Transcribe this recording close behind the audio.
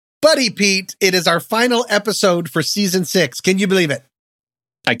Buddy Pete, it is our final episode for season 6. Can you believe it?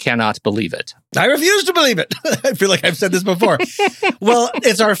 I cannot believe it. I refuse to believe it. I feel like I've said this before. Well,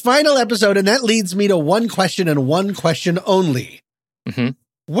 it's our final episode, and that leads me to one question and one question only. Mm-hmm.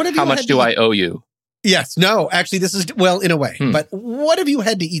 What have you How much do I owe you? Yes. No, actually, this is, well, in a way. But what have you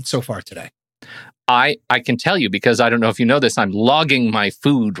had to eat so far today? I can tell you, because I don't know if you know this, I'm logging my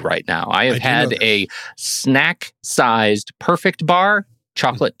food right now. I have had a snack-sized Perfect Bar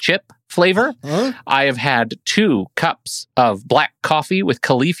chocolate chip flavor. Huh? I have had 2 cups of black coffee with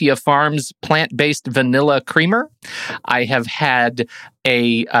Califia Farms plant-based vanilla creamer. I have had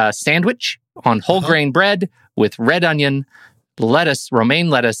a sandwich on whole grain bread with red onion, lettuce, romaine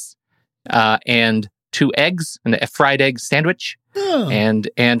lettuce, and 2 eggs, and a fried egg sandwich. Oh. And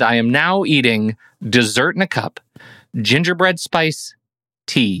I am now eating dessert in a cup, gingerbread spice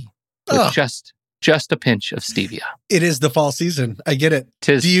tea with just a pinch of stevia. It is the fall season. I get it.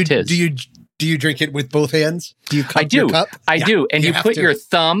 Tis. Do you drink it with both hands? Do you cup your cup? I do. And you put your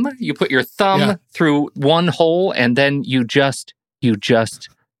thumb through one hole, and then you just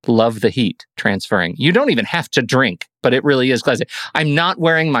love the heat transferring. You don't even have to drink, but it really is classic. I'm not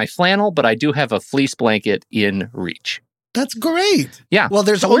wearing my flannel, but I do have a fleece blanket in reach. That's great. Yeah. Well,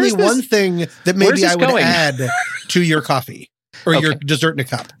 there's only one thing that maybe I would add to your coffee or your dessert in a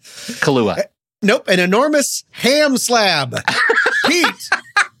cup. Kahlua. Nope. An enormous ham slab. Pete,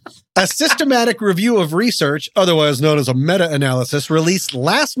 a systematic review of research, otherwise known as a meta-analysis, released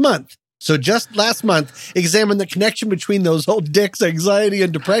last month. So just last month, examined the connection between those old dicks, anxiety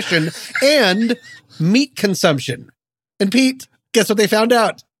and depression, and meat consumption. And Pete, guess what they found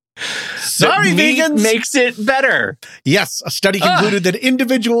out? Sorry, vegans! Makes it better. Yes, a study concluded that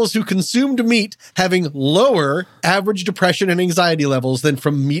individuals who consumed meat having lower average depression and anxiety levels than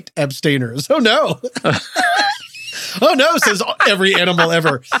from meat abstainers. Oh no! Oh no, says every animal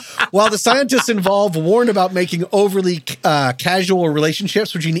ever. While the scientists involved warned about making overly casual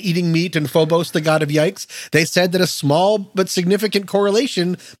relationships between eating meat and Phobos, the god of yikes, they said that a small but significant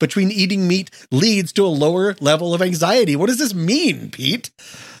correlation between eating meat leads to a lower level of anxiety. What does this mean, Pete?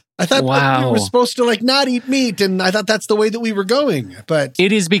 I thought we were supposed to not eat meat, and I thought that's the way that we were going. But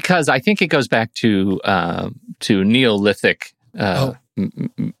it is because I think it goes back to Neolithic,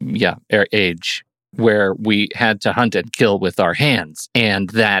 age, where we had to hunt and kill with our hands, and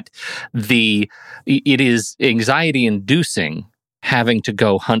that it is anxiety inducing having to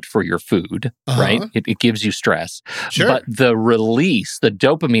go hunt for your food, right? It gives you stress. Sure. But the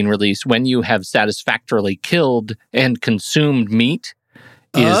dopamine release when you have satisfactorily killed and consumed meat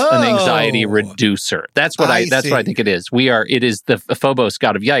is an anxiety reducer. That's what I think it is. It is the Phobos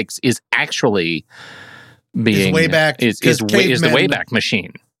god of yikes is actually being is the Wayback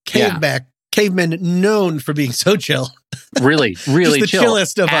Machine. Cavemen known for being so chill. Really, really just the chill.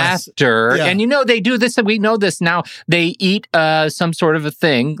 Chillest of us. And they do this, and we know this now. They eat some sort of a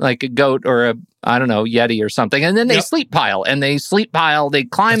thing, like a goat or a Yeti or something, and then they sleep pile, they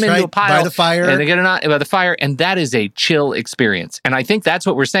climb into a pile by the fire, and they get by the fire, and that is a chill experience. And I think that's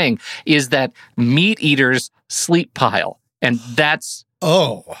what we're saying is that meat eaters sleep pile, and that's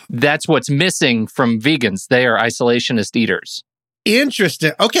what's missing from vegans. They are isolationist eaters.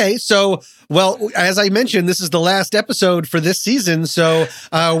 Interesting. Okay, so, as I mentioned, this is the last episode for this season, so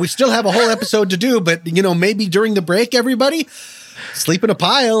we still have a whole episode to do, but, maybe during the break, everybody, sleep in a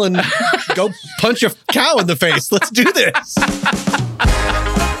pile and go punch a cow in the face. Let's do this.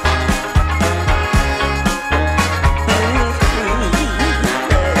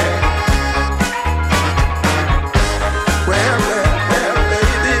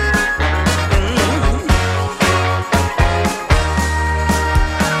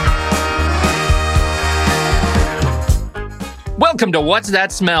 Welcome to What's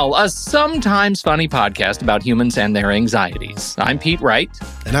That Smell, a sometimes funny podcast about humans and their anxieties. I'm Pete Wright.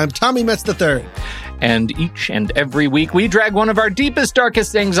 And I'm Tommy Metz III. And each and every week, we drag one of our deepest,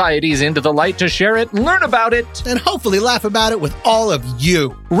 darkest anxieties into the light to share it, learn about it, and hopefully laugh about it with all of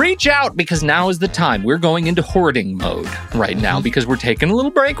you. Reach out, because now is the time. We're going into hoarding mode right now because we're taking a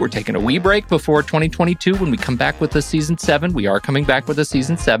little break. We're taking a wee break before 2022 when we come back with a season 7. We are coming back with a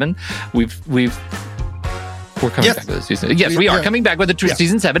season 7. We're coming back with a season. Yes, we are coming back with a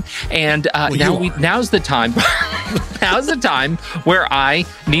season 7, and now's the time. Now's the time where I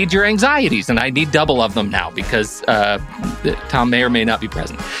need your anxieties, and I need double of them now because Tom may or may not be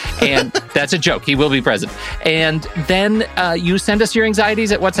present, and that's a joke. He will be present, and then you send us your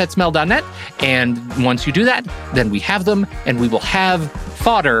anxieties at whatsthatsmell.net, and once you do that, then we have them, and we will have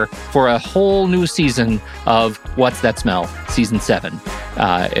fodder for a whole new season of What's That Smell, season 7.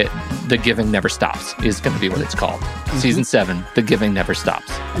 The Giving Never Stops is going to be what it's called. Season 7, The Giving Never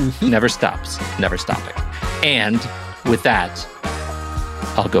Stops. Never stops, never stopping. And with that,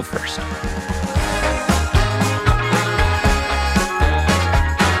 I'll go first.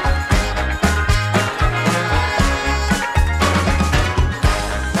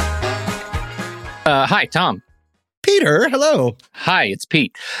 Hi, Tom. Peter, hello. Hi, it's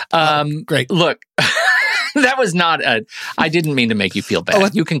Pete. Great. Look, that was not I didn't mean to make you feel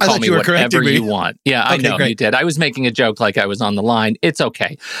bad. You can call me whatever you want. Yeah, I know you did. I was making a joke like I was on the line. It's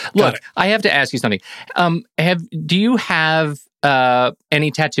okay. Look, I have to ask you something. Do you have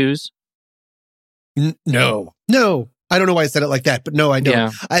any tattoos? No. I don't know why I said it like that, but no, I don't.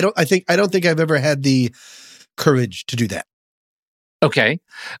 Yeah. I don't think I've ever had the courage to do that. Okay.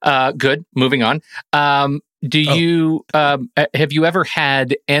 Good. Moving on. Do you have you ever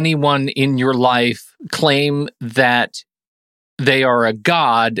had anyone in your life claim that they are a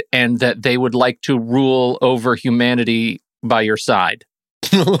god and that they would like to rule over humanity by your side?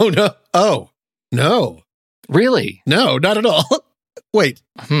 Oh, no. Oh, no. Really? No, not at all. Wait.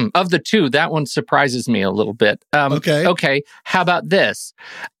 Of the two, that one surprises me a little bit. Okay. How about this?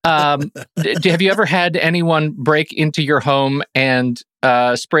 Have you ever had anyone break into your home and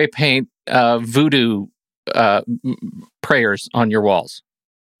spray paint voodoo prayers on your walls?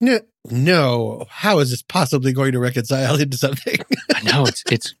 No. How is this possibly going to reconcile into something? I know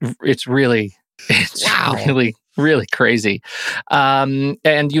it's really really crazy.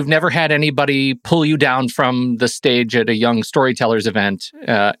 And you've never had anybody pull you down from the stage at a Young Storytellers event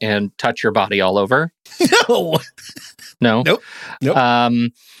and touch your body all over? No. Nope.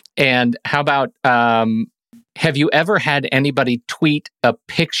 And how about have you ever had anybody tweet a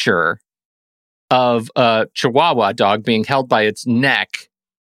picture of a Chihuahua dog being held by its neck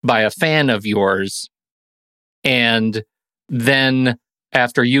by a fan of yours, and then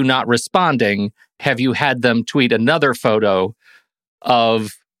after you not responding, have you had them tweet another photo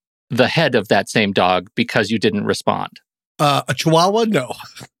of the head of that same dog because you didn't respond? A Chihuahua? No.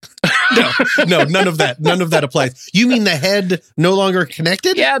 No, none of that. None of that applies. You mean the head no longer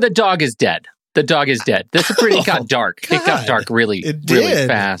connected? Yeah, the dog is dead. The dog is dead. This got dark. God. It got dark really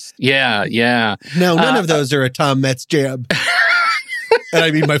fast. Yeah. No, none of those are a Tom Metz jam. And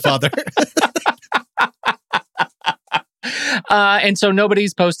I mean my father. And so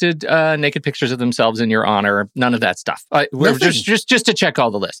nobody's posted naked pictures of themselves in your honor. None of that stuff. We're just to check all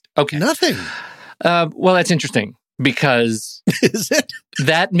the list. Okay. Nothing. Well, that's interesting because is it?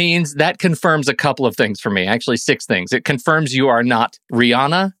 That confirms a couple of things for me. Actually, 6 things. It confirms you are not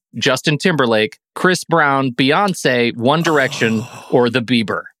Rihanna, Justin Timberlake, Chris Brown, Beyonce, One Direction, or the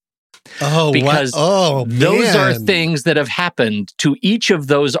Bieber. Because those are things that have happened to each of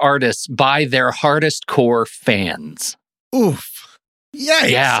those artists by their hardest core fans. Oof. Yikes.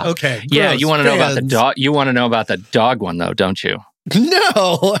 Yeah. Okay. Yeah, gross. You want to know about the dog? You want to know about the dog one though, don't you?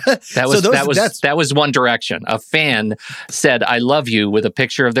 No. That was One Direction. A fan said "I love you" with a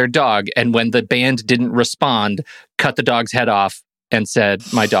picture of their dog, and when the band didn't respond, cut the dog's head off and said,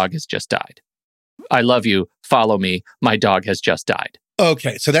 "My dog has just died. I love you. Follow me. My dog has just died."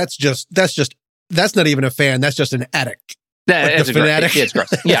 Okay, so that's not even a fan. That's just an addict. It's fanatic. It's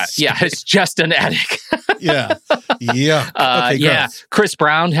gross. Yeah. It's just an addict. Yeah. Okay, yeah. Chris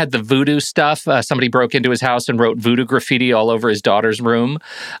Brown had the voodoo stuff. Somebody broke into his house and wrote voodoo graffiti all over his daughter's room.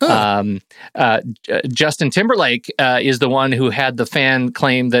 Justin Timberlake is the one who had the fan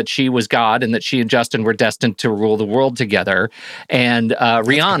claim that she was God and that she and Justin were destined to rule the world together. And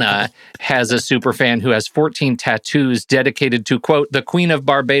Rihanna has a super fan who has 14 tattoos dedicated to, quote, the Queen of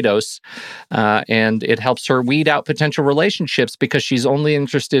Barbados. And it helps her weed out potential relationships because she's only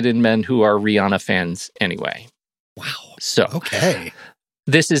interested in men who are Rihanna fans anyway. Wow. So,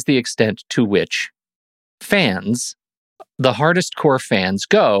 this is the extent to which fans, the hardest core fans,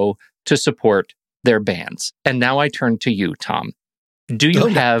 go to support their bands. And now I turn to you, Tom. Do you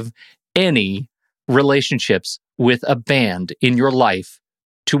have any relationships with a band in your life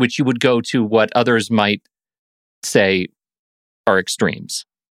to which you would go to what others might say are extremes?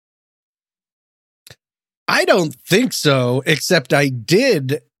 I don't think so, except I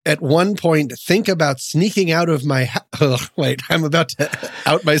did at one point think about sneaking out of my house. Wait, I'm about to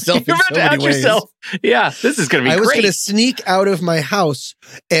out myself in so many ways. Yourself. Yeah, this is going to be great. I was going to sneak out of my house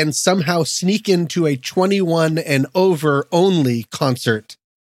and somehow sneak into a 21 and over only concert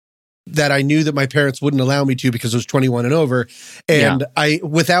that I knew that my parents wouldn't allow me to because it was 21 and over. And I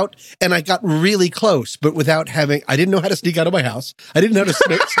got really close, but without having, I didn't know how to sneak out of my house. I didn't know how to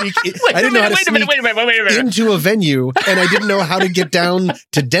sneak into a venue, and I didn't know how to get down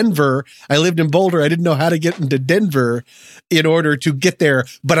to Denver. I lived in Boulder. I didn't know how to get into Denver in order to get there,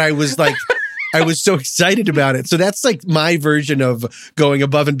 but I was like, I was so excited about it. So that's like my version of going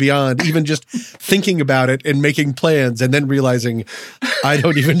above and beyond, even just thinking about it and making plans and then realizing I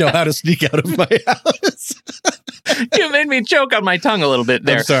don't even know how to sneak out of my house. You made me choke on my tongue a little bit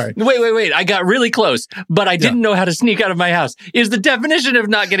there. I'm sorry. Wait. I got really close, but I didn't know how to sneak out of my house. Is the definition of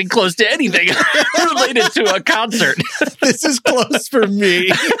not getting close to anything related to a concert. This is close for me.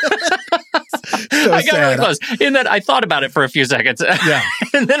 So I got really close in that I thought about it for a few seconds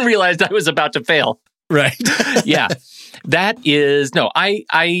and then realized I was about to fail. Right. Yeah. That is, no,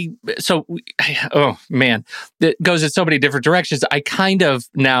 oh man, it goes in so many different directions. I kind of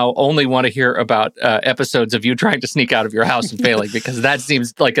now only want to hear about episodes of you trying to sneak out of your house and failing, because that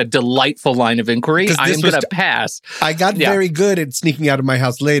seems like a delightful line of inquiry. I'm going to pass. I got very good at sneaking out of my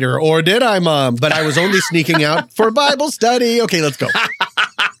house later, or did I, Mom? But I was only sneaking out for Bible study. Okay, let's go.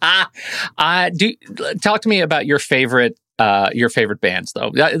 Talk to me about your favorite bands,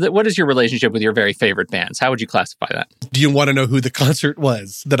 though. What is your relationship with your very favorite bands? How would you classify that? Do you want to know who the concert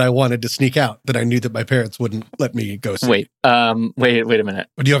was that I wanted to sneak out, that I knew that my parents wouldn't let me go see? Wait a minute.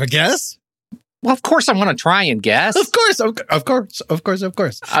 Do you have a guess? Well, of course I want to try and guess. Of course. I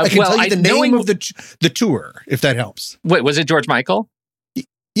can tell you the name of the tour, if that helps. Wait, was it George Michael?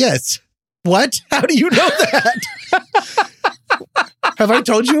 Yes. What? How do you know that? Have I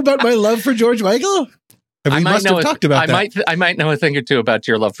told you about my love for George Michael? We must have talked about that. I might know a thing or two about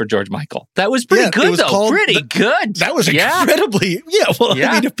your love for George Michael. That was pretty good, though. Pretty good. That was incredibly... Yeah, well,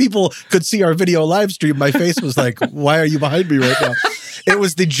 I mean, if people could see our video live stream, my face was like, why are you behind me right now? It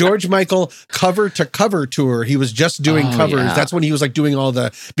was the George Michael cover-to-cover tour. He was just doing covers. Yeah. That's when he was like doing all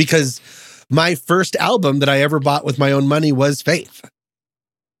the... Because my first album that I ever bought with my own money was Faith.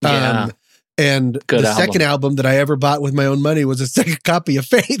 Yeah. And the second album that I ever bought with my own money was a second copy of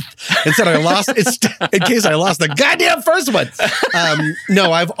Faith. And said I lost in case I lost the goddamn first one.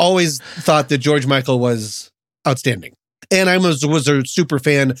 No, I've always thought that George Michael was outstanding. And I was a super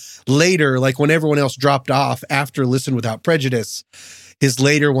fan later, like when everyone else dropped off after Listen Without Prejudice. His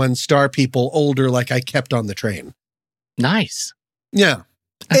later ones, Star People, Older, like I kept on the train. Nice. Yeah.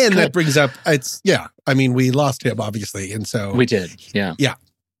 And that brings up, I mean, we lost him, obviously. And so. We did. Yeah. Yeah.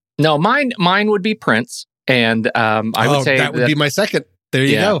 No, mine would be Prince, and I would say that would be my second. There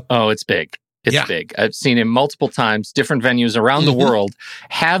you go. Oh, it's big. It's big. I've seen him multiple times, different venues around the world.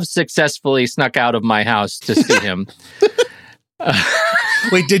 Have successfully snuck out of my house to see him.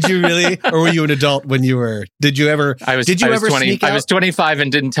 Wait, did you really, or were you an adult when you were? Did you ever? I was 25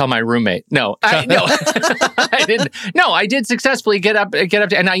 and didn't tell my roommate. No, I didn't. No, I did successfully get up,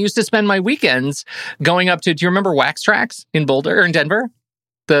 and I used to spend my weekends going up to. Do you remember Wax Trax in Boulder or in Denver?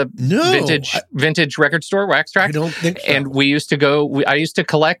 The vintage record store, Wax Trax. I don't think so. And we used to go. I used to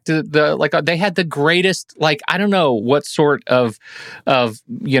collect they had the greatest, I don't know what sort of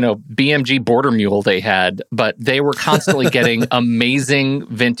BMG Border Mule they had, but they were constantly getting amazing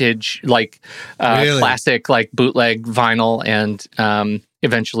vintage classic bootleg vinyl and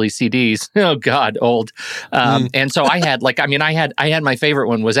eventually CDs. Oh God, old. And so I had I had my favorite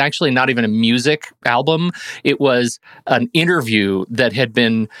one was actually not even a music album. It was an interview that had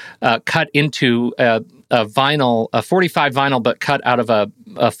been cut into a vinyl, a 45 vinyl, but cut out of a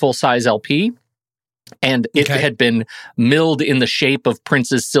full-size LP. And it had been milled in the shape of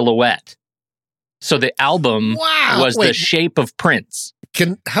Prince's silhouette. So the album was the shape of Prince.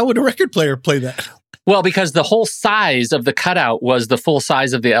 How would a record player play that? Well, because the whole size of the cutout was the full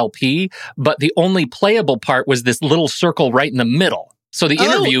size of the LP, but the only playable part was this little circle right in the middle. So the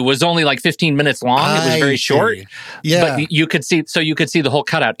interview was only 15 minutes long. It was very short. Yeah. But you could see the whole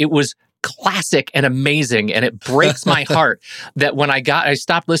cutout. It was classic and amazing, and it breaks my heart that when I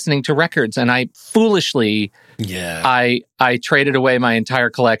stopped listening to records, and I foolishly I traded away my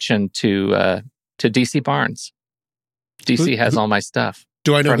entire collection to DC Barnes. DC has all my stuff.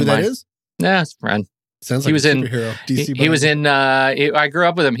 Do I know who that is? Yeah, it's a friend. Sounds like a superhero. DC he was in. I grew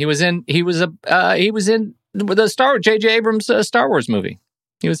up with him. He was in the J.J. Abrams Star Wars movie.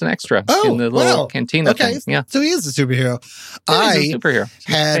 He was an extra in the little cantina thing. Yeah, so he is a superhero. He's a superhero.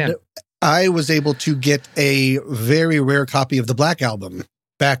 I was able to get a very rare copy of the Black Album.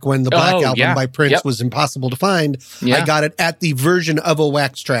 Back when the Black Album by Prince was impossible to find, I got it at the version of a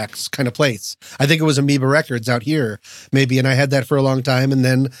Wax Trax kind of place. I think it was Amoeba Records out here, maybe, and I had that for a long time. And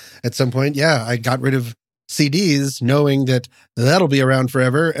then at some point, I got rid of CDs knowing that that'll be around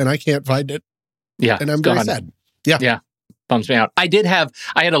forever and I can't find it. Yeah. And I'm very sad. Yeah. Yeah. Bums me out. I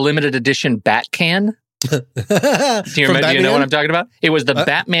had a limited edition Batcan. Do you know what I'm talking about? It was the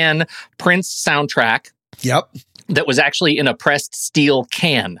Batman Prince soundtrack. Yep. That was actually in a pressed steel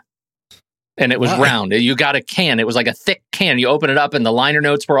can. And it was round. You got a can. It was like a thick can. You open it up and the liner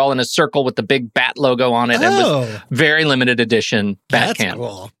notes were all in a circle with the big bat logo on it. And it was very limited edition Batcan.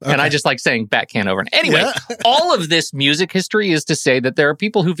 Cool. Okay. And I just like saying Batcan over. Anyway, all of this music history is to say that there are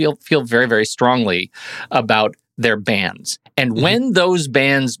people who feel very, very strongly about their bands. And when those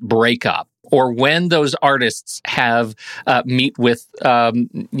bands break up, or when those artists have meet with,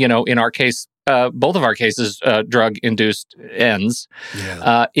 in our case, both of our cases, drug-induced ends,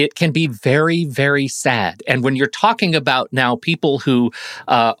 it can be very, very sad. And when you're talking about now people who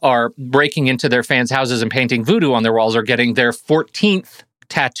are breaking into their fans' houses and painting voodoo on their walls or getting their 14th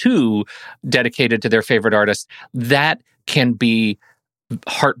tattoo dedicated to their favorite artist, that can be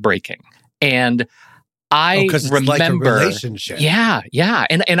heartbreaking. And I remember, like a relationship. Yeah.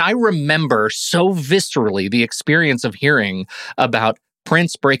 And I remember so viscerally the experience of hearing about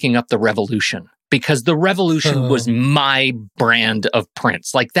Prince breaking up the Revolution, because the Revolution was my brand of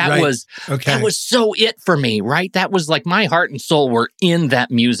Prince. Like that was so it for me, right? That was like my heart and soul were in that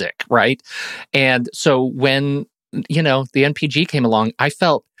music, right? And so when, the NPG came along, I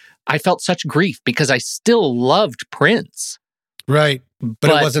felt such grief because I still loved Prince. Right.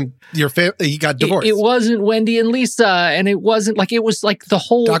 But it wasn't your family. He got divorced. It wasn't Wendy and Lisa. And it wasn't like, it was like the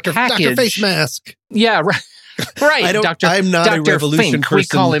whole package. Dr. Face Mask. Yeah, right. Right. I'm not a Revolution Fink. person. We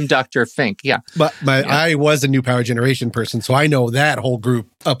call him Dr. Fink. Yeah. But I was a New Power Generation person, so I know that whole group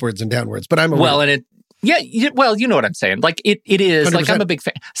upwards and downwards. But I'm well, and it. Yeah, well, you know what I'm saying. Like it is 100%. Like I'm a big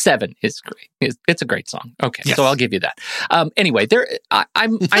fan. 7 is great. It's a great song. Okay, yes. So I'll give you that. Anyway,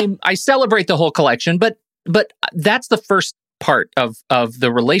 I celebrate the whole collection, but that's the first part of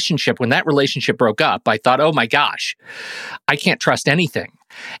the relationship. When that relationship broke up, I thought, oh my gosh, I can't trust anything.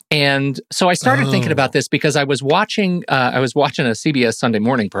 And so I started thinking about this because I was watching a CBS Sunday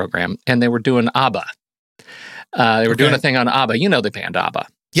morning program, and they were doing ABBA. They were doing a thing on ABBA. You know the band ABBA.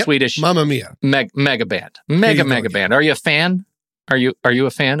 Yep. Swedish Mamma Mia. Mega band. Mega band. Are you a fan? Are you a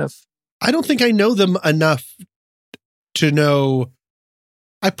fan of? I don't think I know them enough to know.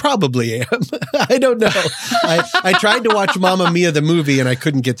 I probably am. I don't know. I tried to watch Mamma Mia the movie and I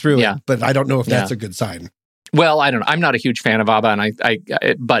couldn't get through it, but I don't know if that's a good sign. Well, I don't know. I'm not a huge fan of ABBA,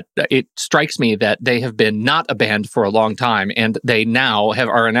 and but it strikes me that they have been not a band for a long time, and they now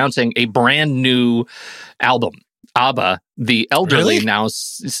are announcing a brand new album. ABBA, the elderly now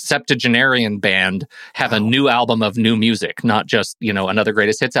septuagenarian band, have a new album of new music, not just another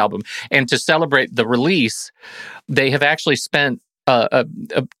greatest hits album. And to celebrate the release, they have actually spent a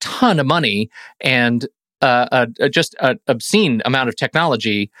ton of money and just an obscene amount of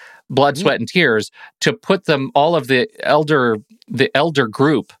technology, blood, sweat, and tears to put them, all of the elder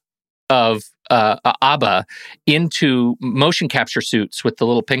group of ABBA, into motion capture suits with the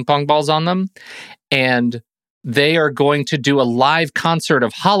little ping pong balls on them, and they are going to do a live concert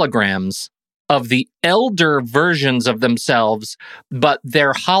of holograms of the elder versions of themselves, but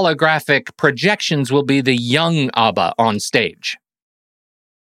their holographic projections will be the young ABBA on stage.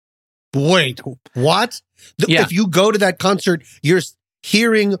 Wait, what? If you go to that concert, you're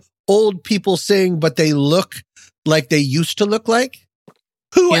hearing old people sing, but they look like they used to look like?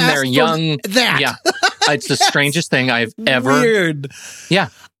 Who in their young that? Yeah, it's the strangest thing I've ever. Weird. Yeah.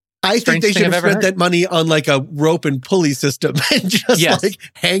 I think they should have spent that money on like a rope and pulley system and just like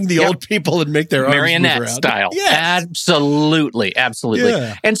hang the old people and make their marionette arms move around. Style. Yes. Absolutely.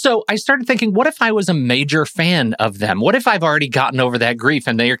 Yeah. And so I started thinking, what if I was a major fan of them? What if I've already gotten over that grief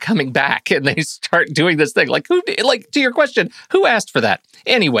and they are coming back and they start doing this thing? Like to your question, who asked for that?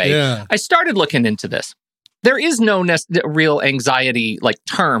 Anyway, I started looking into this. There is no real anxiety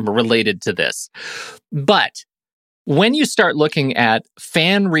term related to this, but when you start looking at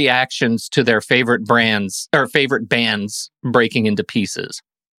fan reactions to their favorite brands or favorite bands breaking into pieces,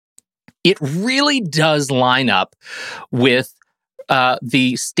 it really does line up with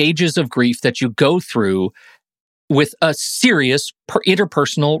the stages of grief that you go through with a serious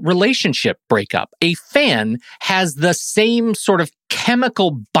interpersonal relationship breakup. A fan has the same sort of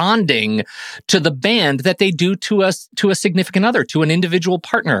chemical bonding to the band that they do to a significant other, to an individual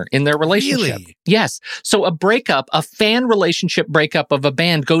partner in their relationship. Really? Yes. So a fan relationship breakup of a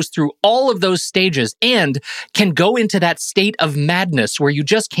band goes through all of those stages and can go into that state of madness where you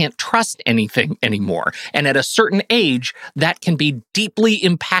just can't trust anything anymore. And at a certain age, that can be deeply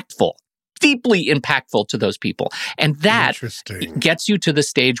impactful. deeply impactful to those people. And that gets you to the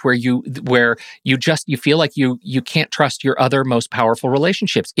stage where you feel like you can't trust your other most powerful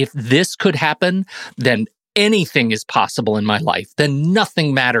relationships. If this could happen, then anything is possible in my life. Then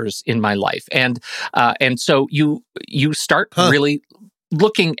nothing matters in my life. And so you start really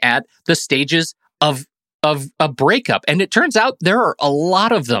looking at the stages of a breakup. And it turns out there are a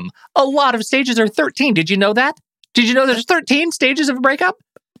lot of them. A lot of stages. There are 13. Did you know that? Did you know there's 13 stages of a breakup?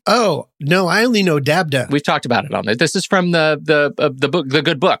 Oh, no, I only know Dabda. We've talked about it on it. This is from the book, The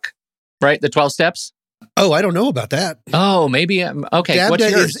Good Book, right? The 12 Steps. Oh, I don't know about that. Oh, maybe. Okay. Dabda What's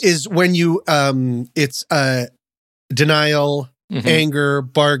yours? is when you, it's denial, anger,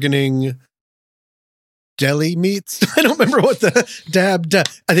 bargaining, deli meats. I don't remember what the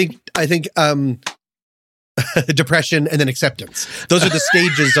Dabda. I think depression and then acceptance. Those are the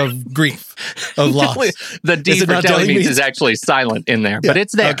stages of grief, of loss. The D for deli meats is actually silent in there, but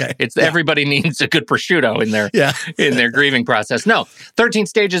it's there. Okay. Everybody needs a good prosciutto in their grieving process. No, 13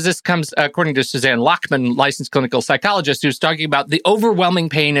 stages. This comes according to Suzanne Lockman, licensed clinical psychologist, who's talking about the overwhelming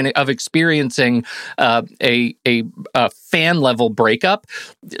pain of experiencing a fan level breakup.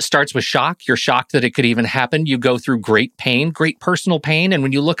 It starts with shock. You're shocked that it could even happen. You go through great pain, great personal pain, and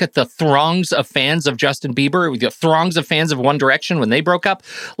when you look at the throngs of fans of Justin Bieber, the throngs of fans of One Direction when they broke up,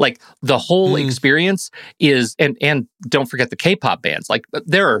 like the whole experience is, and don't forget the K-pop bands, like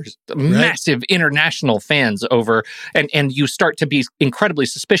there are massive international fans over, and you start to be incredibly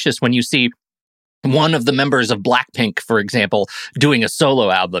suspicious when you see one of the members of Blackpink, for example, doing a solo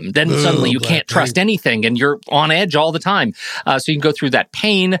album. Then suddenly you can't trust anything and you're on edge all the time. So you can go through that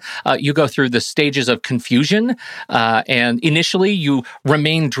pain. You go through the stages of confusion. And initially you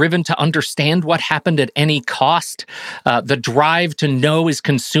remain driven to understand what happened at any cost. The drive to know is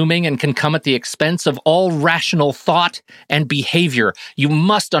consuming and can come at the expense of all rational thought and behavior. You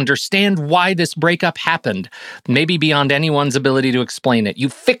must understand why this breakup happened, maybe beyond anyone's ability to explain it. You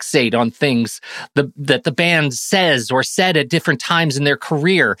fixate on things that the band says or said at different times in their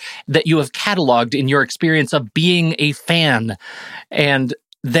career that you have cataloged in your experience of being a fan. And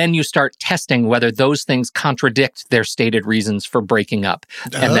then you start testing whether those things contradict their stated reasons for breaking up.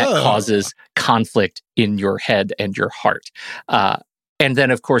 And that causes conflict in your head and your heart. And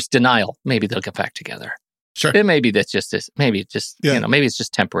then, of course, denial. Maybe they'll get back together. Sure. Maybe that's just this. Maybe it's just maybe it's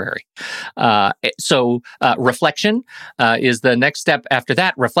just temporary. So reflection is the next step after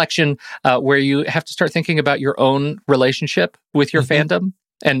that. Reflection, where you have to start thinking about your own relationship with your fandom,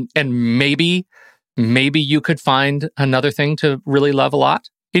 and maybe you could find another thing to really love a lot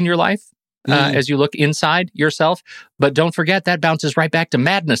in your life as you look inside yourself. But don't forget that bounces right back to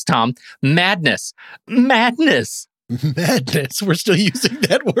madness, Tom. Madness. We're still using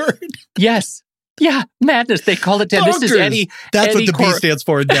that word. Yes. Yeah, madness. They call it bonkers. This is Eddie. That's what the B stands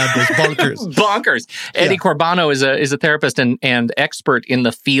for in Dabda's. Bonkers. Bonkers. Eddie Corbano is a therapist and expert in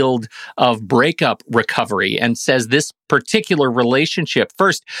the field of breakup recovery, and says this particular relationship,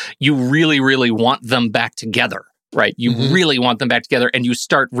 first, you really, really want them back together. Right. You really want them back together, and you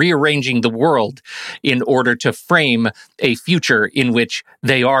start rearranging the world in order to frame a future in which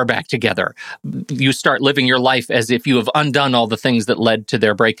they are back together. You start living your life as if you have undone all the things that led to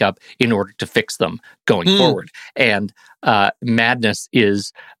their breakup in order to fix them going forward. And madness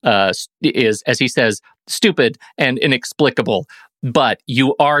is, as he says, stupid and inexplicable, but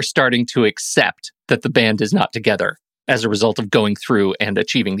you are starting to accept that the band is not together as a result of going through and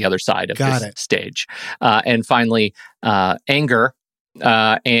achieving the other side of this stage. And finally, anger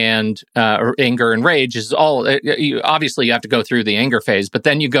and rage is all, obviously you have to go through the anger phase, but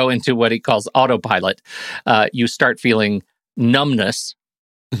then you go into what he calls autopilot. You start feeling numbness.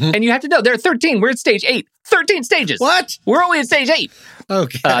 And you have to know, there are 13. We're at stage 8. 13 stages. What? We're only at stage 8.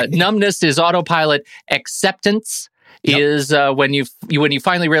 Okay. Numbness is autopilot. Acceptance is when you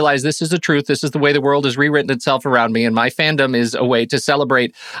finally realize this is the truth, this is the way the world has rewritten itself around me, and my fandom is a way to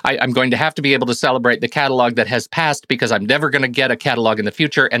celebrate. I'm going to have to be able to celebrate the catalog that has passed, because I'm never going to get a catalog in the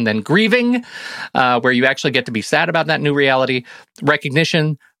future. And then grieving, where you actually get to be sad about that new reality.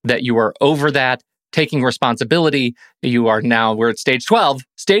 Recognition that you are over that. Taking responsibility. We're at stage 12.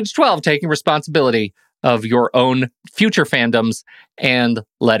 Stage 12, taking responsibility of your own future fandoms and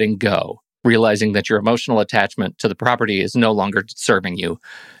letting go. Realizing that your emotional attachment to the property is no longer serving you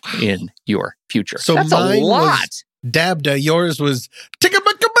in your future. So that's a lot. Dabda, yours was yeah,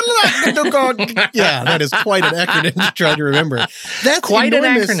 that is quite an acronym to try to remember. That's quite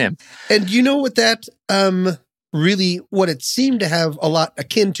enormous. An acronym. And you know what that really, what it seemed to have a lot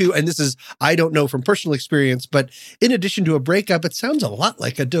akin to, and this is, I don't know from personal experience, but in addition to a breakup, it sounds a lot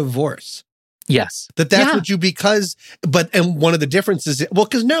like a divorce. Yes. That's what and one of the differences,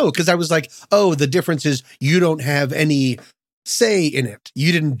 because I was like, oh, the difference is you don't have any say in it.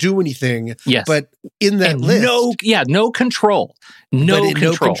 You didn't do anything. Yes. But in that list. No control. No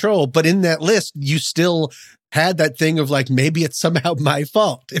control. But in that list, you still had that thing of like, maybe it's somehow my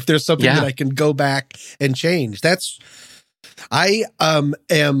fault if there's something that I can go back and change. I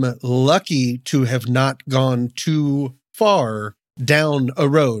am lucky to have not gone too far down a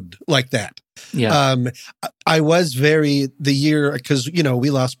road like that. Yeah. I was the year, because, we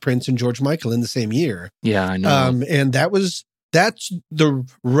lost Prince and George Michael in the same year. Yeah, I know. And that's the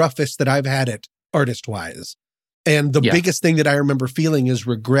roughest that I've had it artist-wise. And the biggest thing that I remember feeling is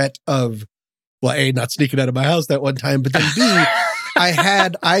regret of, well, A, not sneaking out of my house that one time, but then B,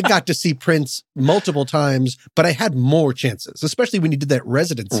 I got to see Prince multiple times, but I had more chances, especially when he did that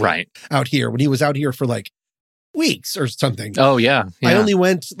residency out here, when he was out here for like weeks or something. Oh, yeah. I only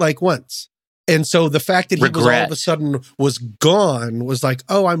went like once. And so the fact that he was all of a sudden was gone was like,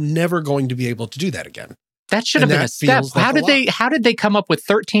 oh, I'm never going to be able to do that again. That should have been a step. Like how did they come up with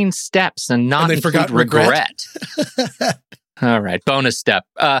 13 steps and not include regret? All right. Bonus step.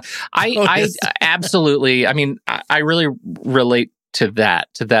 I absolutely, I mean, I really relate to that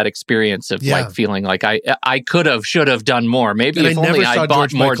experience of like feeling like I should have done more. Maybe if only I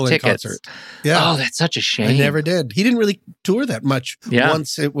bought more tickets. Yeah. Oh, that's such a shame. I never did. He didn't really tour that much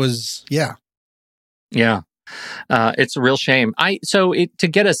once it was, Yeah. It's a real shame. To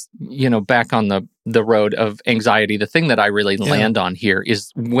get us, back on the road of anxiety, the thing that I really land on here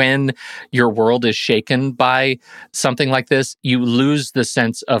is when your world is shaken by something like this, you lose the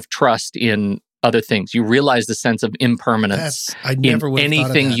sense of trust in other things. You realize the sense of impermanence in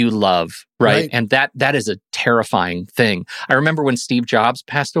anything you love, right? And that is a terrifying thing. I remember when Steve Jobs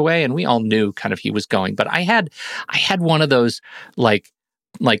passed away, and we all knew kind of he was going, but I had one of those like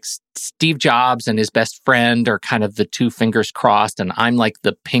Steve Jobs and his best friend are kind of the two fingers crossed, and I'm like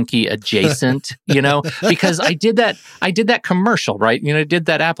the pinky adjacent, because I did that commercial, right? I did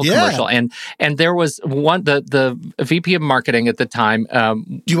that Apple commercial, and there was one, the VP of marketing at the time.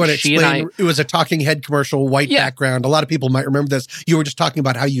 Do you want to explain? It was a talking head commercial, white background. A lot of people might remember this. You were just talking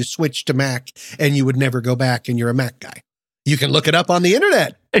about how you switched to Mac and you would never go back, and you're a Mac guy. You can look it up on the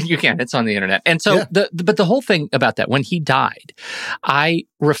internet. You can. It's on the internet. And so, but the whole thing about that, when he died, I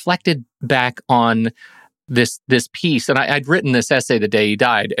reflected back on this piece, and I'd written this essay the day he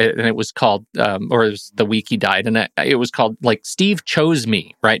died, and it was called, or it was the week he died, and it was called like Steve Chose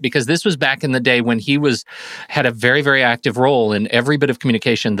Me, right? Because this was back in the day when he had a very, very active role in every bit of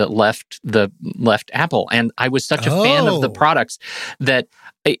communication that left Apple, and I was such a fan of the products that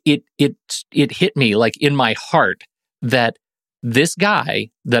it hit me like in my heart that this guy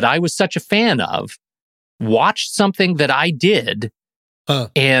that I was such a fan of watched something that I did,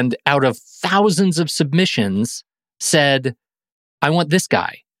 and out of thousands of submissions said, I want this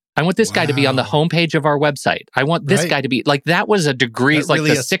guy. I want this guy to be on the homepage of our website. I want this guy to be like, that was a degree, that like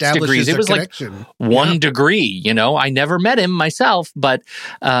really the 6 degrees. It was connection. Like 1 degree, I never met him myself, but,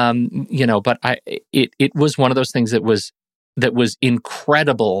 but it was one of those things that was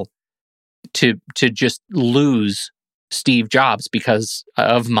incredible to just lose Steve Jobs because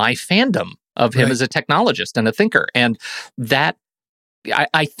of my fandom of him as a technologist and a thinker. And that,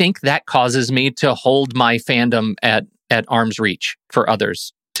 I think that causes me to hold my fandom at arm's reach for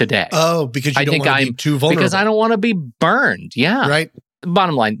others today. Oh, because you don't want to be too vulnerable. Because I don't want to be burned. Yeah. Right.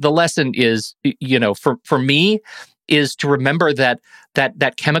 Bottom line, the lesson is, for me, is to remember that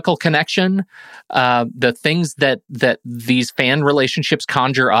chemical connection, the things that these fan relationships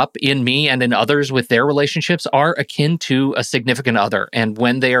conjure up in me and in others with their relationships are akin to a significant other. And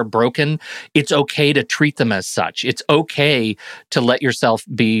when they are broken, it's okay to treat them as such. It's okay to let yourself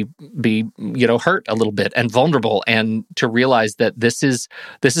be hurt a little bit and vulnerable, and to realize that this is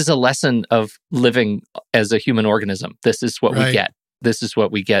a lesson of living as a human organism. This is what we get. This is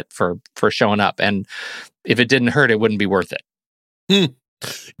what we get for showing up. And if it didn't hurt, it wouldn't be worth it.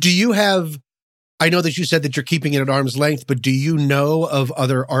 Do you have, I know that you said that you're keeping it at arm's length, but do you know of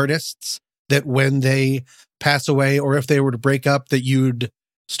other artists that when they pass away, or if they were to break up, that you'd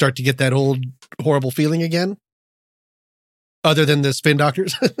start to get that old horrible feeling again? Other than the spin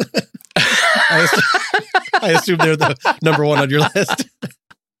doctors? I assume they're the number one on your list.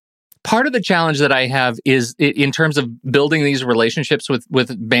 Part of the challenge that I have is in terms of building these relationships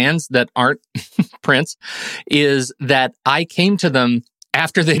with bands that aren't Prince, is that I came to them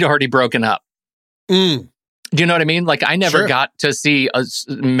after they'd already broken up. Do you know what I mean? Like, I never got to see as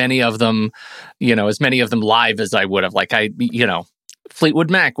many of them live as I would have. Like,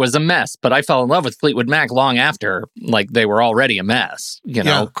 Fleetwood Mac was a mess, but I fell in love with Fleetwood Mac long after, like, they were already a mess. You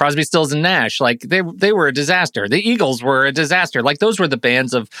know, Crosby, Stills, and Nash, like, they were a disaster. The Eagles were a disaster. Like, those were the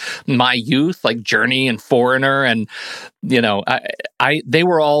bands of my youth, like Journey and Foreigner, and, you know, they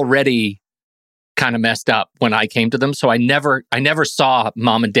were already kind of messed up when I came to them. So I never saw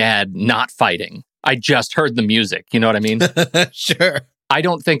Mom and Dad not fighting. I just heard the music. You know what I mean? Sure. I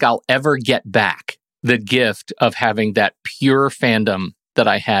don't think I'll ever get back the gift of having that pure fandom that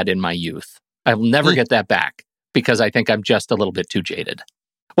I had in my youth. I will never get that back because I think I'm just a little bit too jaded.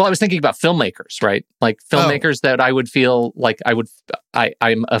 Well, I was thinking about filmmakers, right? Like filmmakers that I would feel like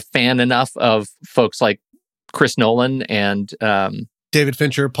I'm a fan enough of folks like Chris Nolan and David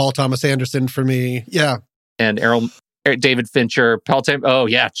Fincher, Paul Thomas Anderson for me. Yeah. And David Fincher,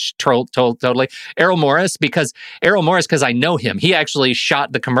 totally. Errol Morris, because I know him. He actually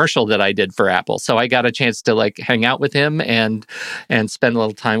shot the commercial that I did for Apple. So I got a chance to like hang out with him and spend a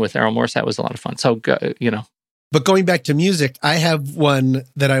little time with Errol Morris. That was a lot of fun. So, you know. But going back to music, I have one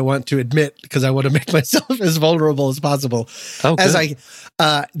that I want to admit because I want to make myself as vulnerable as possible. Oh, good.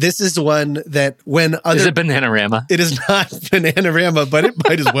 This is one that when other... Is it Bananarama? It is not Bananarama, but it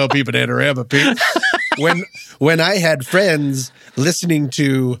might as well be Bananarama, Pete. When I had friends listening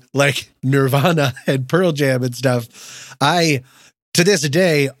to like Nirvana and Pearl Jam and stuff, I, to this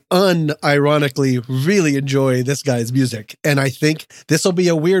day, unironically really enjoy this guy's music. And I think this will be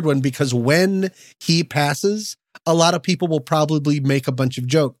a weird one because when he passes, a lot of people will probably make a bunch of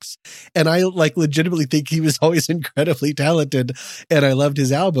jokes. And I like legitimately think he was always incredibly talented and I loved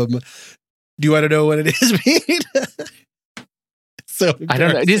his album. Do you want to know what it is, Pete? So I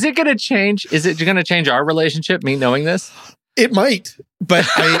don't know. Is it going to change? Is it going to change our relationship, me knowing this? It might, but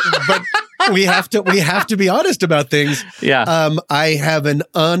we have to be honest about things. Yeah. I have an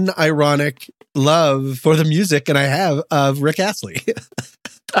unironic love for the music and I have of Rick Astley.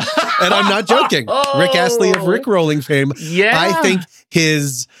 And I'm not joking. Rick Astley of Rickrolling fame. Yeah. I think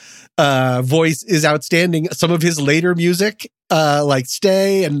his voice is outstanding. Some of his later music, like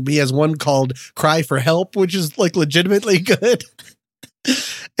Stay, and he has one called Cry for Help, which is like legitimately good.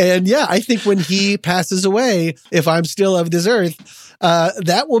 And yeah, I think when he passes away, if I'm still of this earth,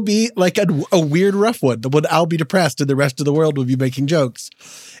 that will be like a weird, rough one. When I'll be depressed and the rest of the world will be making jokes.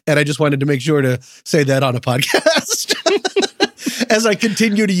 And I just wanted to make sure to say that on a podcast. As I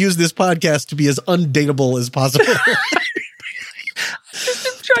continue to use this podcast to be as undateable as possible.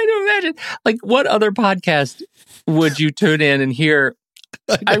 Just trying to imagine, like, what other podcast would you tune in and hear?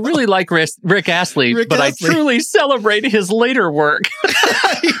 I really like Rick Astley, but I truly celebrate his later work.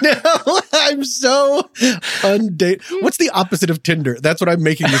 I know. I'm so undateable. What's the opposite of Tinder? That's what I'm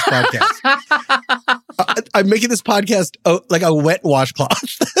making this podcast. I'm making this podcast like a wet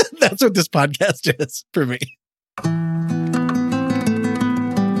washcloth. That's what this podcast is for me.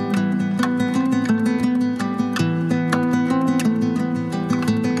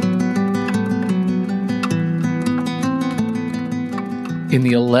 In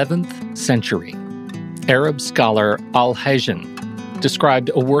the 11th century, Arab scholar Al-Hajjan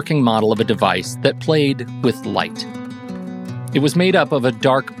described a working model of a device that played with light. It was made up of a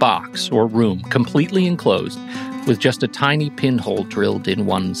dark box or room completely enclosed with just a tiny pinhole drilled in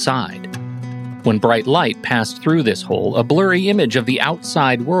one side. When bright light passed through this hole, a blurry image of the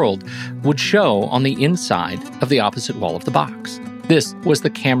outside world would show on the inside of the opposite wall of the box. This was the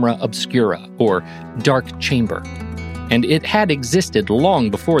camera obscura, or dark chamber. And it had existed long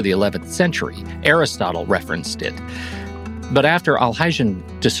before the 11th century. Aristotle referenced it. But after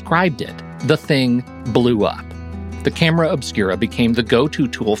Al-Hajjan described it, the thing blew up. The camera obscura became the go-to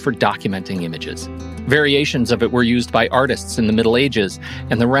tool for documenting images. Variations of it were used by artists in the Middle Ages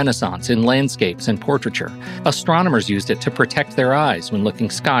and the Renaissance in landscapes and portraiture. Astronomers used it to protect their eyes when looking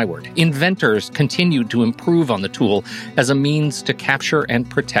skyward. Inventors continued to improve on the tool as a means to capture and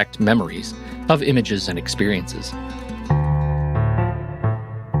protect memories of images and experiences.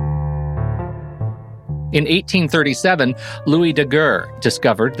 In 1837, Louis Daguerre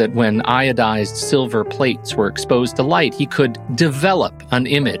discovered that when iodized silver plates were exposed to light, he could develop an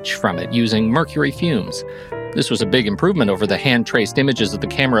image from it using mercury fumes. This was a big improvement over the hand-traced images of the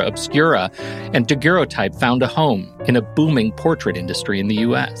camera obscura, and daguerreotype found a home in a booming portrait industry in the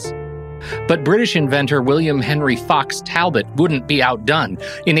U.S. But British inventor William Henry Fox Talbot wouldn't be outdone.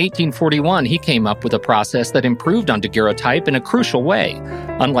 In 1841, he came up with a process that improved on daguerreotype in a crucial way.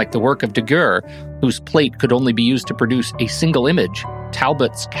 Unlike the work of Daguerre, whose plate could only be used to produce a single image,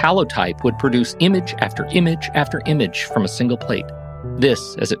 Talbot's calotype would produce image after image after image from a single plate.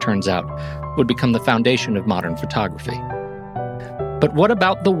 This, as it turns out, would become the foundation of modern photography. But what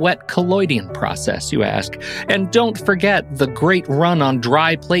about the wet colloiding process, you ask? And don't forget the great run on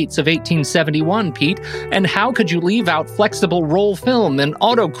dry plates of 1871, Pete. And how could you leave out flexible roll film and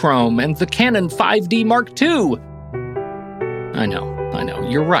autochrome and the Canon 5D Mark II? I know,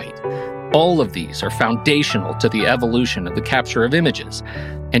 you're right. All of these are foundational to the evolution of the capture of images,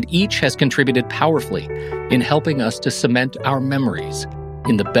 and each has contributed powerfully in helping us to cement our memories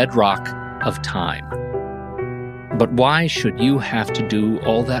in the bedrock of time. But why should you have to do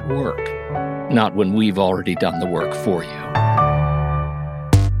all that work? Not when we've already done the work for you.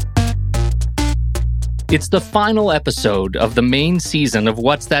 It's the final episode of the main season of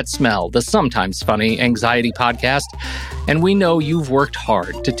What's That Smell, the sometimes funny anxiety podcast, and we know you've worked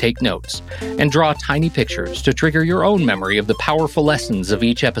hard to take notes and draw tiny pictures to trigger your own memory of the powerful lessons of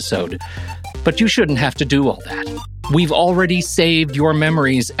each episode. But you shouldn't have to do all that. We've already saved your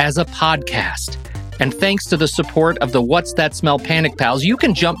memories as a podcast. And thanks to the support of the What's That Smell Panic Pals, you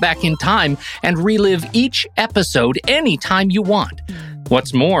can jump back in time and relive each episode anytime you want.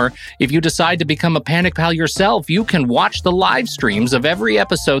 What's more, if you decide to become a Panic Pal yourself, you can watch the live streams of every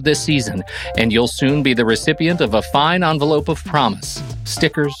episode this season, and you'll soon be the recipient of a fine envelope of promise,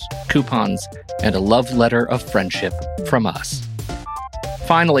 stickers, coupons, and a love letter of friendship from us.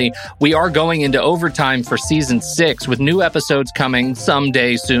 Finally, we are going into overtime for Season 6 with new episodes coming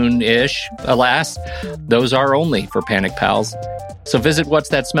someday soon-ish. Alas, those are only for Panic Pals. So visit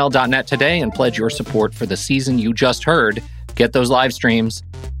whatsthatsmell.net today and pledge your support for the season you just heard. Get those live streams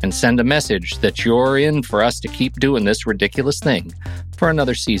and send a message that you're in for us to keep doing this ridiculous thing for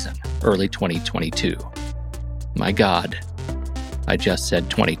another season, early 2022. My God, I just said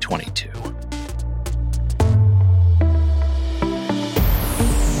 2022.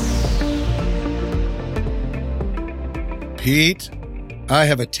 Pete, I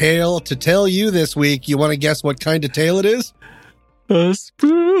have a tale to tell you this week. You want to guess what kind of tale it is? A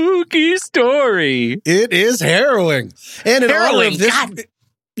spooky story. It is harrowing. And in honor of this... God.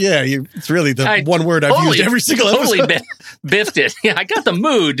 Yeah, it's really the one word I've used every single episode. Totally biffed it. Yeah, I got the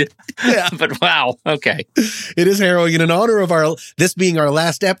mood. Yeah. But wow, okay. It is harrowing. And in honor of this being our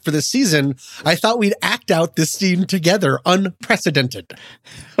last ep for this season, I thought we'd act out this scene together, unprecedented.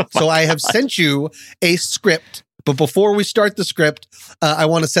 So I have sent you a script. But before we start the script, I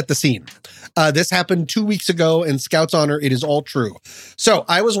want to set the scene. This happened 2 weeks ago, in Scout's honor, it is all true. So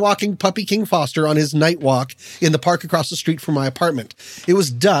I was walking Puppy King Foster on his night walk in the park across the street from my apartment. It was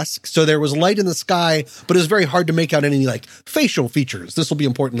dusk, so there was light in the sky, but it was very hard to make out any facial features. This will be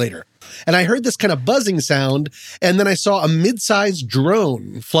important later. And I heard this kind of buzzing sound, and then I saw a mid-sized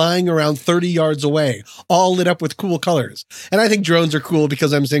drone flying around 30 yards away, all lit up with cool colors. And I think drones are cool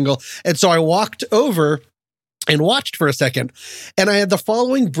because I'm single. And so I walked over and watched for a second, and I had the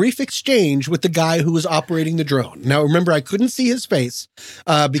following brief exchange with the guy who was operating the drone. Now, remember, I couldn't see his face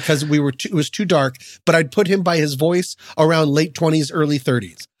because it was too dark, but I'd put him by his voice around late 20s, early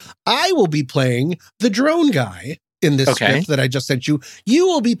 30s. I will be playing the drone guy in this script that I just sent you. You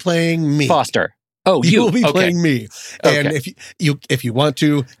will be playing me. Foster. Oh, you will be playing me. And if you want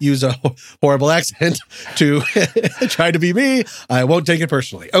to use a horrible accent to try to be me, I won't take it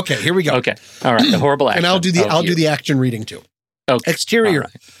personally. Okay, here we go. Okay. All right. The horrible accent. And I'll do the action reading too. Okay. Exterior,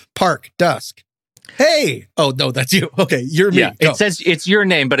 park, dusk. Hey. Oh, no, that's you. Okay, you're me. Yeah, it says it's your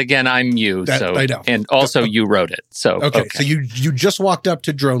name, but again, I'm you. I know. And also you wrote it. So okay. So you just walked up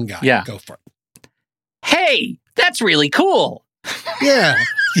to drone guy. Yeah. Go for it. Hey, that's really cool. Yeah.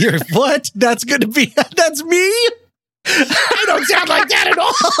 You're what? That's going to be, that's me? I don't sound like that at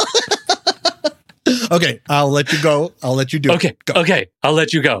all. Okay, I'll let you go. I'll let you do it. Okay, I'll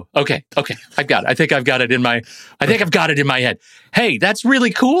let you go. Okay. I've got it. I think I've got it in my head. Hey, that's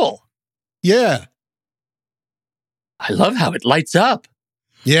really cool. Yeah. I love how it lights up.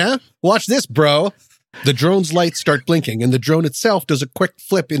 Yeah? Watch this, bro. The drone's lights start blinking, and the drone itself does a quick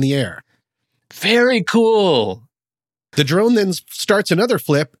flip in the air. Very cool. The drone then starts another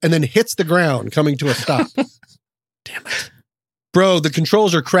flip and then hits the ground, coming to a stop. Damn it. Bro, the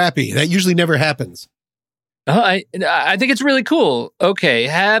controls are crappy. That usually never happens. I think it's really cool. Okay,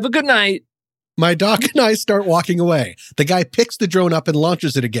 have a good night. My dog and I start walking away. The guy picks the drone up and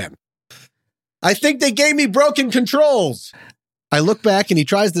launches it again. I think they gave me broken controls. I look back and he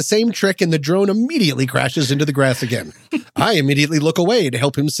tries the same trick and the drone immediately crashes into the grass again. I immediately look away to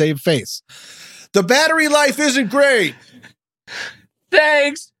help him save face. The battery life isn't great.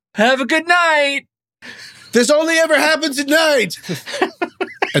 Thanks. Have a good night. This only ever happens at night.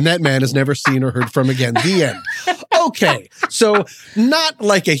 And that man is never seen or heard from again. The end. Okay, so not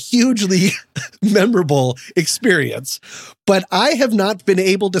like a hugely memorable experience, but I have not been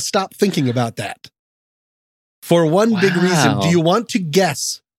able to stop thinking about that. For one big reason. Do you want to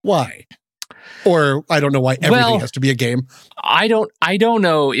guess why? Or I don't know why everything has to be a game. I don't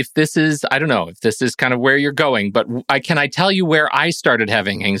know if this is kind of where you're going, but can I tell you where I started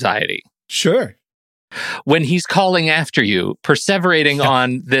having anxiety? Sure. When he's calling after you, perseverating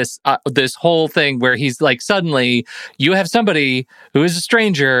on this whole thing where he's like, suddenly you have somebody who is a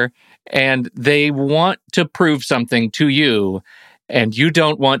stranger and they want to prove something to you and you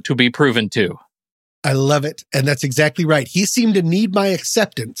don't want to be proven to. I love it. And that's exactly right. He seemed to need my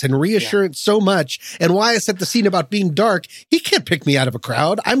acceptance and reassurance so much. And why I set the scene about being dark, he can't pick me out of a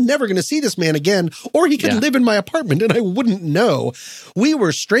crowd. I'm never going to see this man again, or he could live in my apartment and I wouldn't know. We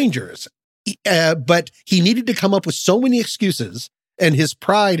were strangers, but he needed to come up with so many excuses. And his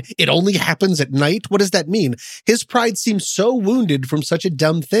pride, it only happens at night. What does that mean? His pride seemed so wounded from such a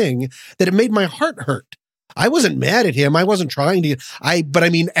dumb thing that it made my heart hurt. I wasn't mad at him. I wasn't trying to, but I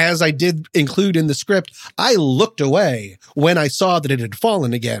mean, as I did include in the script, I looked away when I saw that it had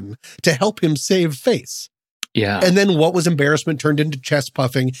fallen again to help him save face. Yeah. And then what was embarrassment turned into chest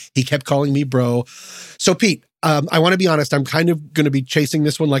puffing. He kept calling me bro. So Pete, I want to be honest. I'm kind of going to be chasing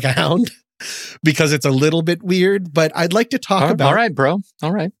this one like a hound because it's a little bit weird, but I'd like to talk about. All right, bro.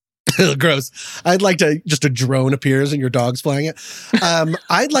 All right. Gross. I'd like to, just a drone appears and your dog's flying it.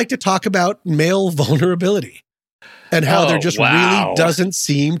 I'd like to talk about male vulnerability and how there just really doesn't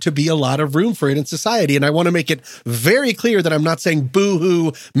seem to be a lot of room for it in society. And I want to make it very clear that I'm not saying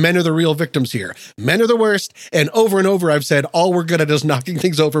boo-hoo, men are the real victims here. Men are the worst. And over I've said, all we're good at is knocking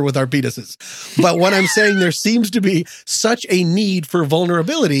things over with our penises. But what I'm saying, there seems to be such a need for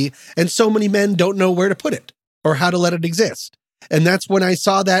vulnerability and so many men don't know where to put it or how to let it exist. And that's when I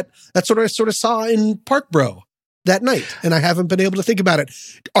saw that. That's what I sort of saw in Park Bro that night. And I haven't been able to think about it.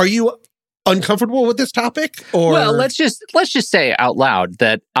 Are you uncomfortable with this topic? Or well, let's just say out loud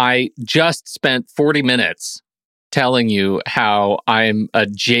that I just spent 40 minutes telling you how I'm a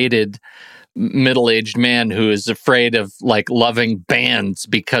jaded middle-aged man who is afraid of like loving bands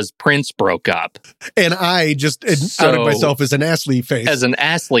because Prince broke up. And I just outed myself as an assly face. As an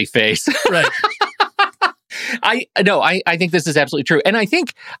assly face. Right. I think this is absolutely true. And I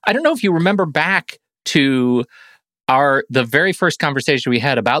don't know if you remember back to the very first conversation we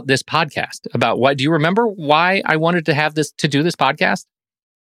had about this podcast, do you remember why I wanted to do this podcast?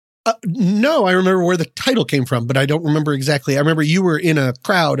 No, I remember where the title came from, but I don't remember exactly. I remember you were in a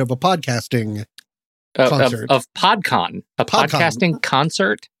crowd of a podcasting concert. Of PodCon, podcasting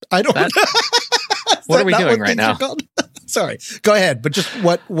concert. I don't know. What are we doing right now? Sorry, go ahead. But just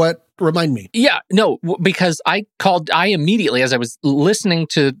what remind me? Yeah, no, because I immediately, as I was listening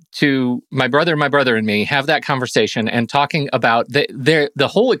to my brother and me have that conversation and talking about the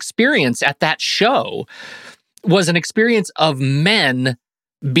whole experience at that show was an experience of men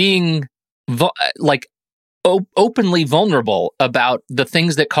being openly vulnerable about the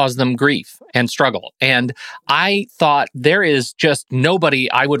things that cause them grief and struggle. And I thought there is just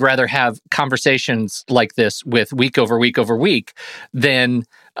nobody I would rather have conversations like this with week over week over week than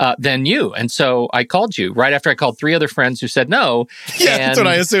you. And so I called you right after I called 3 other friends who said no. Yeah, that's what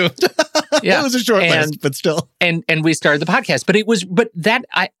I assumed. Yeah, it was a short list, but still. And we started the podcast. But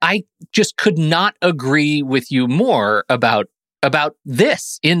I just could not agree with you more about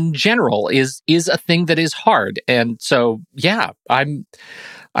this in general is a thing that is hard. And so, yeah,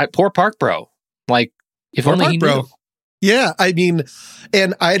 poor Park Bro. Like, if poor only Park he knew. Yeah, I mean,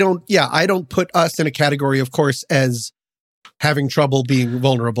 and I don't put us in a category, of course, as having trouble being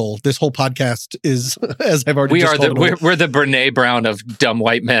vulnerable. This whole podcast is, as I've already we're the Brene Brown of dumb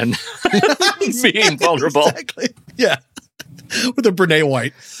white men being vulnerable. Exactly. Yeah. We're the Brene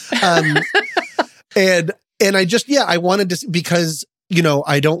White. And I wanted to, because,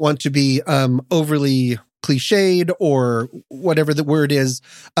 I don't want to be overly cliched or whatever the word is,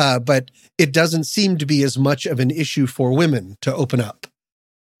 but it doesn't seem to be as much of an issue for women to open up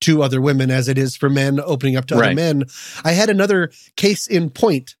to other women as it is for men opening up to other men. I had another case in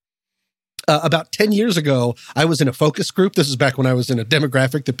point. About 10 years ago, I was in a focus group. This is back when I was in a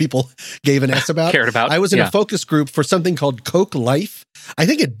demographic that people gave an S about. Cared about. I was in a focus group for something called Coke Life. I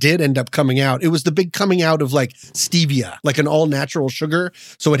think it did end up coming out. It was the big coming out of like stevia, like an all natural sugar.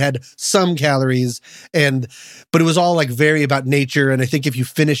 So it had some calories but it was all like very about nature. And I think if you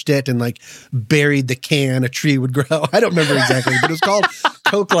finished it and like buried the can, a tree would grow. I don't remember exactly, but it was called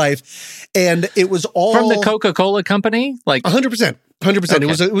Coke Life. And it was all from the Coca-Cola company, like 100%. 100%.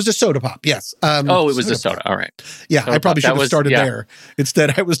 Okay. It was a soda pop. Yes. It was a soda. All right. Yeah. Soda I probably should have started there.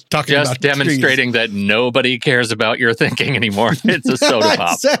 Instead, I was talking about just demonstrating that nobody cares about your thinking anymore. It's a soda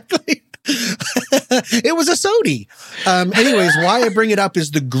pop. Exactly. It was a sody. Anyways, why I bring it up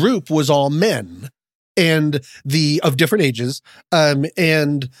is the group was all men. and of different ages.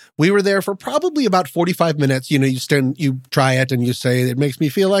 And we were there for probably about 45 minutes. You try it and you say, it makes me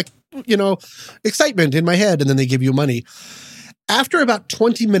feel like, excitement in my head. And then they give you money. After about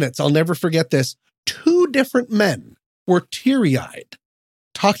 20 minutes, I'll never forget this. 2 different men were teary-eyed,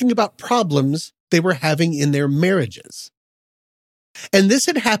 talking about problems they were having in their marriages. And this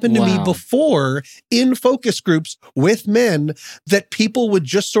had happened to me before in focus groups with men, that people would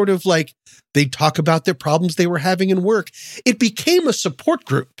just sort of they'd talk about their problems they were having in work. It became a support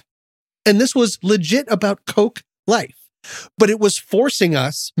group. And this was legit about Coke life. But it was forcing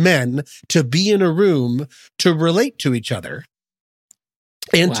us, men, to be in a room to relate to each other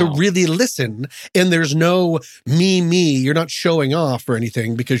and to really listen. And there's no me, you're not showing off or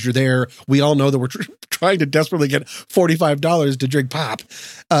anything because you're there. We all know that we're trying to desperately get $45 to drink pop.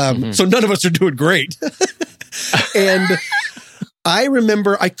 So none of us are doing great. And I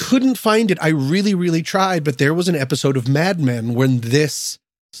remember I couldn't find it. I really, really tried, but there was an episode of Mad Men when this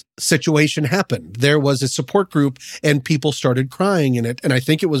situation happened. There was a support group and people started crying in it. And I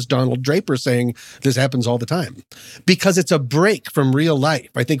think it was Donald Draper saying this happens all the time because it's a break from real life.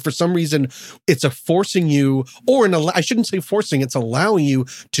 I think for some reason it's a forcing you, or I shouldn't say forcing, it's allowing you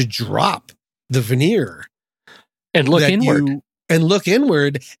to drop the veneer and look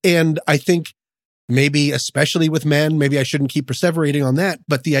inward. And I think maybe, especially with men, maybe I shouldn't keep perseverating on that,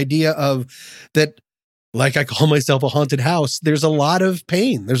 but the idea of that, like I call myself a haunted house, there's a lot of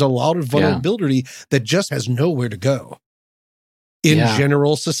pain. There's a lot of vulnerability that just has nowhere to go in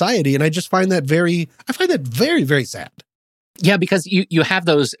general society. And I just find that very, very sad. Yeah, because you have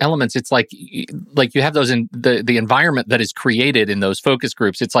those elements. It's like you have those in the environment that is created in those focus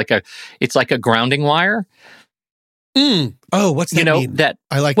groups. It's like a grounding wire. Oh, what's that mean?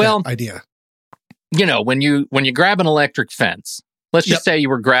 I like that idea. When you grab an electric fence, let's just say you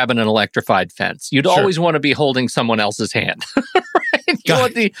were grabbing an electrified fence. You'd always want to be holding someone else's hand,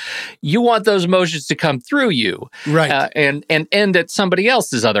 right? You want those emotions to come through you, right? And end at somebody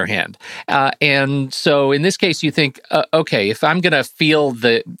else's other hand. And so in this case, you think, okay, if I'm going to feel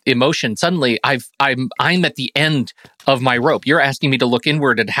the emotion, suddenly I'm at the end of my rope. You're asking me to look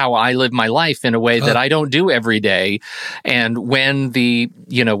inward at how I live my life in a way that I don't do every day. And when the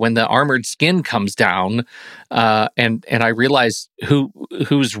armored skin comes down, and I realize who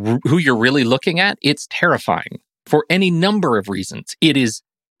you're really looking at, it's terrifying for any number of reasons. It is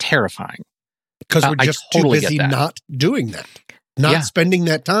terrifying because we're just too busy not doing that, not spending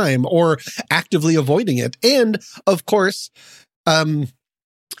that time or actively avoiding it. And of course,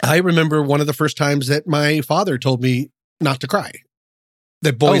 I remember one of the first times that my father told me not to cry.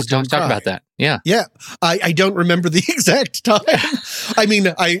 That boys don't talk cry. About that. Yeah. Yeah. I don't remember the exact time. I mean,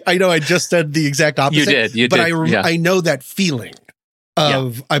 I know I just said the exact opposite. You did. I know that feeling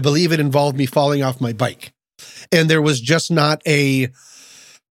of, I believe it involved me falling off my bike. And there was just not and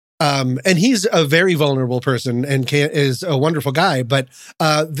he's a very vulnerable person and is a wonderful guy, but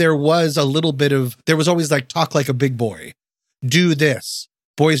there was always talk like a big boy. Do this.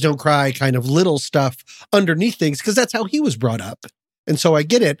 Boys don't cry, kind of little stuff underneath things, because that's how he was brought up. And so I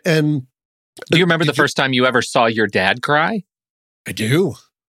get it. And do you remember the first time you ever saw your dad cry? I do.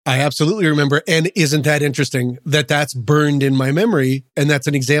 I absolutely remember. And isn't that interesting that that's burned in my memory? And that's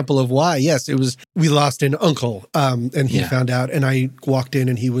an example of why, yes, we lost an uncle and he found out, and I walked in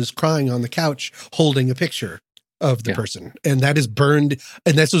and he was crying on the couch holding a picture of the person. And that is burned.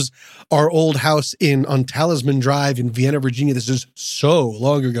 And this was our old house on Talisman Drive in Vienna, Virginia. This is so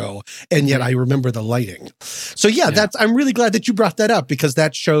long ago. And yet I remember the lighting. So I'm really glad that you brought that up, because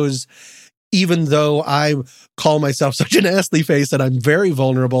that shows, even though I call myself such an ass-ly face and I'm very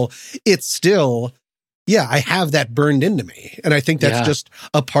vulnerable, it's still, I have that burned into me. And I think that's just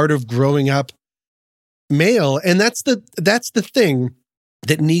a part of growing up male. And that's the thing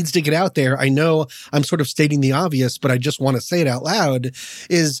that needs to get out there. I know I'm sort of stating the obvious, but I just want to say it out loud,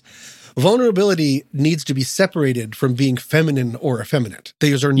 is vulnerability needs to be separated from being feminine or effeminate.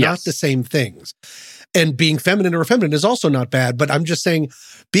 These are not the same things. And being feminine or effeminate is also not bad, but I'm just saying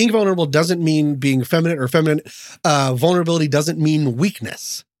being vulnerable doesn't mean being feminine or effeminate. Vulnerability doesn't mean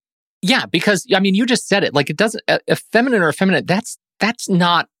weakness. Yeah, because, I mean, you just said it. Like, it doesn't, feminine or effeminate, that's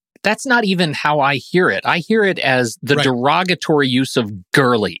not even how I hear it. I hear it as the derogatory use of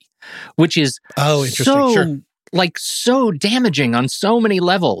girly, which is so damaging on so many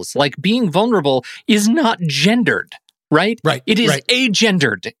levels. Like, being vulnerable is not gendered, right? Right. It is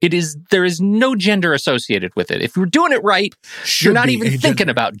agendered. There is no gender associated with it. If you're doing it right, you're not even thinking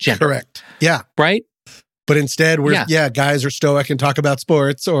about gender. Correct. Yeah. Right? But instead, guys are stoic and talk about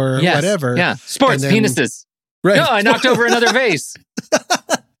sports or whatever. Yeah. Sports, penises. Right. No, I knocked over another vase.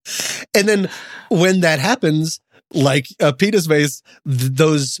 And then when that happens, like Peter's face,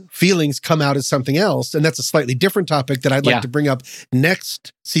 those feelings come out as something else. And that's a slightly different topic that I'd like to bring up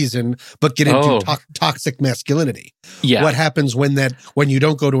next season, but get into toxic masculinity. Yeah. What happens when you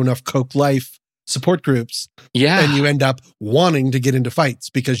don't go to enough Coke Life support groups and you end up wanting to get into fights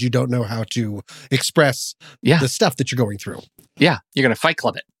because you don't know how to express the stuff that you're going through. Yeah. You're going to fight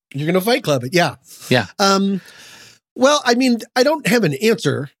club it. You're going to fight club it. Yeah. Yeah. Well, I mean, I don't have an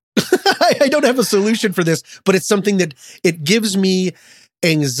answer. I don't have a solution for this, but it's something that it gives me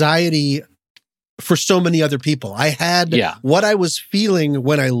anxiety for so many other people. I had what I was feeling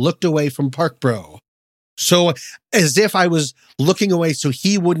when I looked away from Park Bro. So as if I was looking away so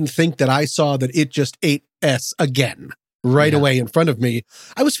he wouldn't think that I saw that it just ate S again right away in front of me.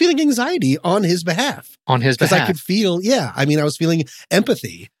 I was feeling anxiety on his behalf. Because I could feel, I was feeling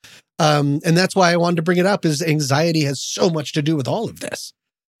empathy. And that's why I wanted to bring it up, is anxiety has so much to do with all of this.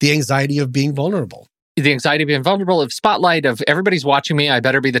 The anxiety of being vulnerable. The anxiety of being vulnerable, of spotlight, of everybody's watching me. I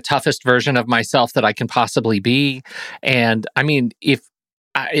better be the toughest version of myself that I can possibly be. And I mean, if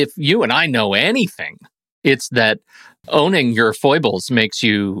you and I know anything, it's that owning your foibles makes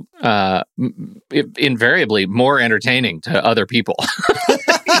you invariably more entertaining to other people.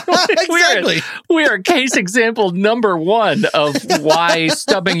 Exactly. We are case example number one of why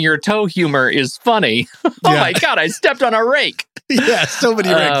stubbing your toe humor is funny. My God, I stepped on a rake. Yeah, so many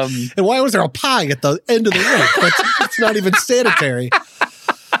rakes. And why was there a pie at the end of the rake? It's not even sanitary.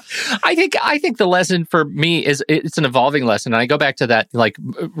 I think the lesson for me is it's an evolving lesson. And I go back to that, like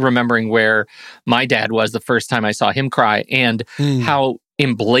remembering where my dad was the first time I saw him cry and how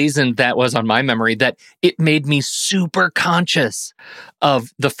emblazoned that was on my memory, that it made me super conscious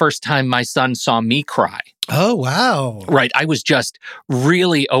of the first time my son saw me cry. Oh, wow. Right. I was just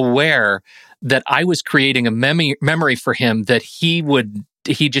really aware that I was creating a memory for him that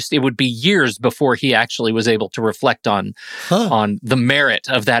it would be years before he actually was able to reflect on the merit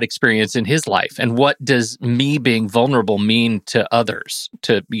of that experience in his life. And what does me being vulnerable mean to others,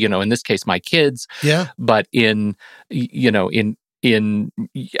 to, in this case, my kids. Yeah. But I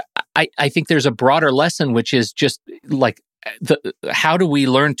think there's a broader lesson, which is just like, how do we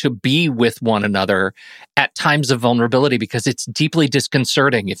learn to be with one another at times of vulnerability? Because it's deeply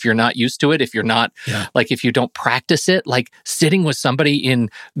disconcerting if you're not used to it, if you're not, if you don't practice it. Like sitting with somebody in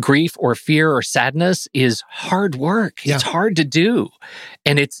grief or fear or sadness is hard work. Yeah. It's hard to do.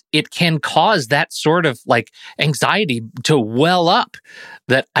 And it can cause that sort of like anxiety to well up,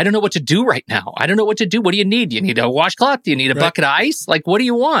 that I don't know what to do right now. I don't know what to do. What do you need? Do you need a washcloth? Do you need a bucket of ice? Like, what do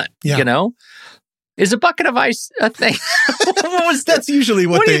you want? Yeah. Is a bucket of ice a thing? That's usually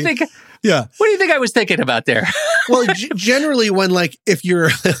what do you think? Yeah. What do you think I was thinking about there? Well, generally when if you're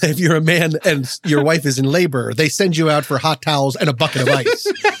a man and your wife is in labor, they send you out for hot towels and a bucket of ice.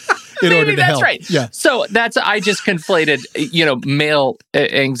 In order to help. That's right. Yeah. So I just conflated, male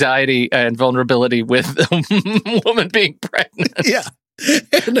anxiety and vulnerability with a woman being pregnant. Yeah.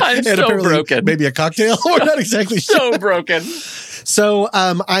 I'm so broken. Maybe a cocktail? We're not exactly sure. So broken. So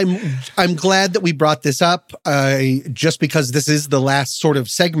I'm glad that we brought this up, just because this is the last sort of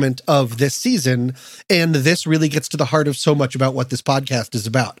segment of this season, and this really gets to the heart of so much about what this podcast is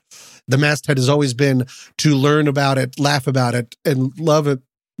about. The masthead has always been to learn about it, laugh about it, and love it,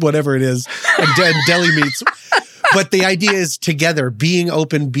 whatever it is, and deli meats. But the idea is together, being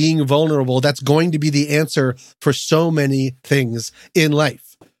open, being vulnerable. That's going to be the answer for so many things in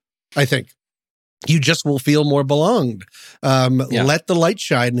life, I think. You just will feel more belonged. Let the light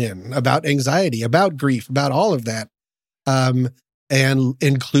shine in about anxiety, about grief, about all of that, and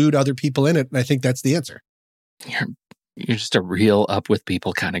include other people in it. And I think that's the answer. You're just a real up with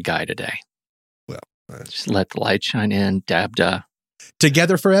people kind of guy today. Well, just let the light shine in. Dabda.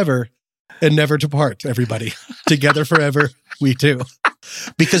 Together forever and never to part, everybody. Together forever, we too.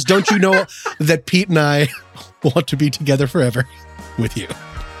 Because don't you know that Pete and I want to be together forever with you.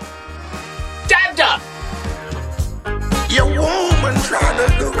 Dabda! Your woman try to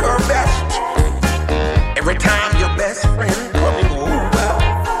do her best. Every time your best friend comes over,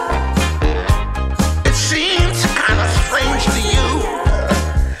 it seems kind of strange to you,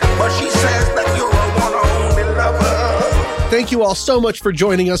 but she says that you're a one-only lover. Thank you all so much for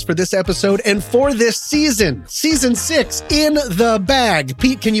joining us for this episode and for this season. Season 6 in the bag.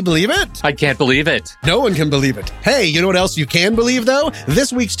 Pete, can you believe it? I can't believe it. No one can believe it. Hey, you know what else you can believe, though?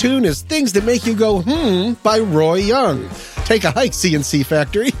 This week's tune is Things That Make You Go, by Roy Young. Take a hike, CNC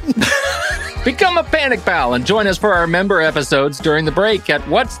Factory. Become a Panic Pal and join us for our member episodes during the break at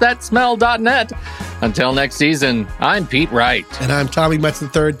whatsthatsmell.net. Until next season, I'm Pete Wright. And I'm Tommy Metz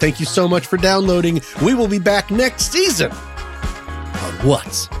III. Thank you so much for downloading. We will be back next season on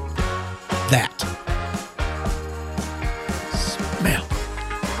What's that. Smell.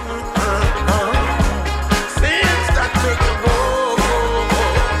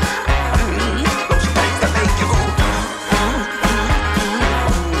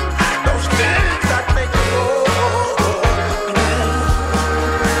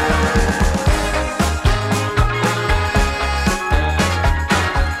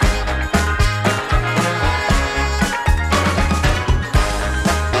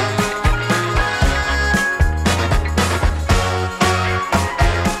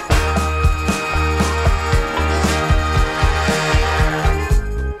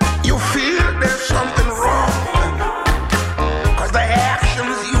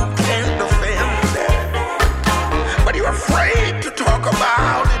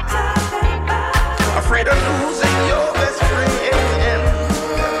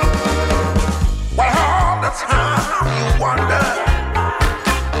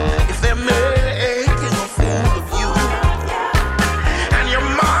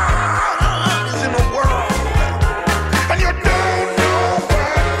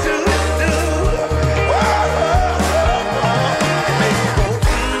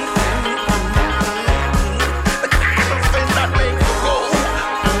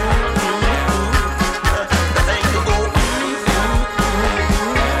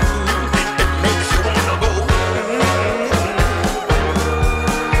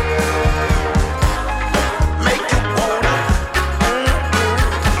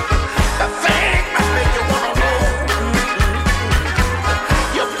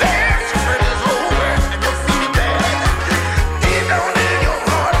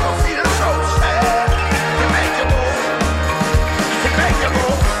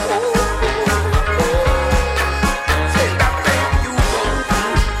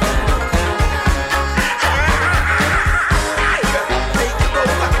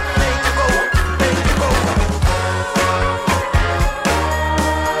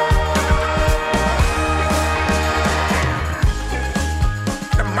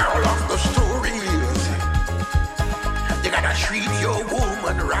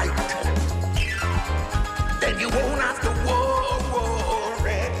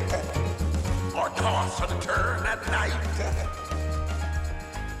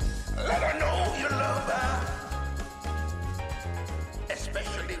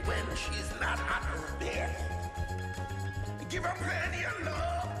 Especially when she's not out there. Give her plenty of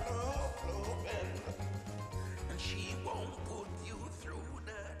love.